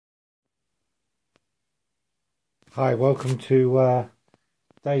Hi, welcome to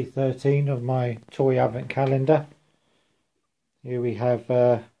day 13 of my toy advent calendar. Here we have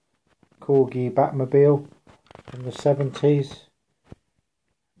Corgi Batmobile from the 70s.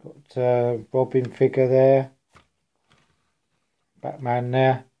 Got Robin figure there, Batman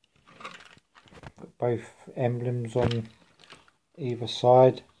there. Got both emblems on either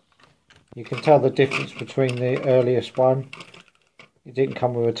side. You can tell the difference between the earliest one. It didn't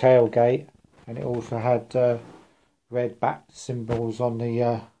come with a tailgate, and it also had red bat symbols on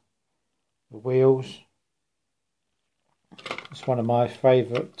the wheels. It's one of my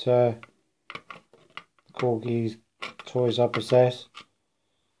favourite Corgi toys I possess.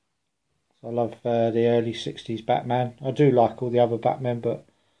 I love the early 60s Batman. I do like all the other Batmen, but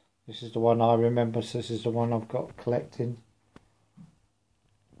this is the one I remember, so this is the one I've got collecting.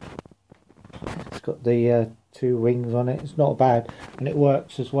 It's got the two wings on it. It's not bad, and it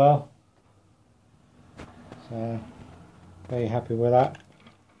works as well. So very happy with that.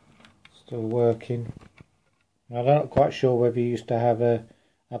 Still working. I'm not quite sure whether you used to have a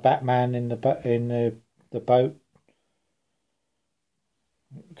Batman in the boat.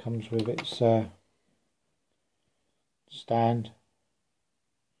 It comes with its stand,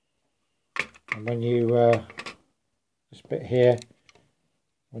 and when you this bit here,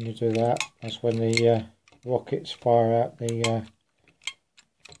 when you do that, that's when the rockets fire out the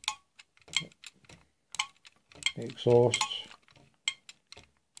exhaust.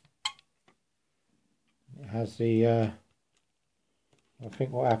 It has the I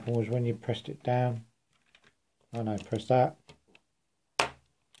think what happened was when you pressed it down, oh no, press that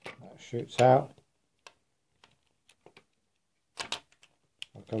shoots out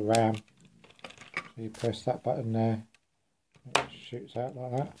like a ram. So you press that button there, it shoots out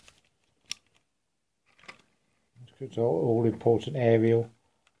like that. It's all important aerial.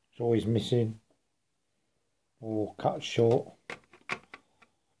 It's always missing or cut short.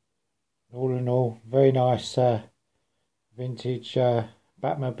 All in all, very nice vintage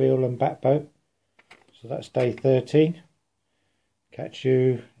Batmobile and Batboat. So that's day 13. Catch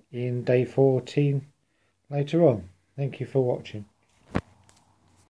you in day 14 later on. Thank you for watching.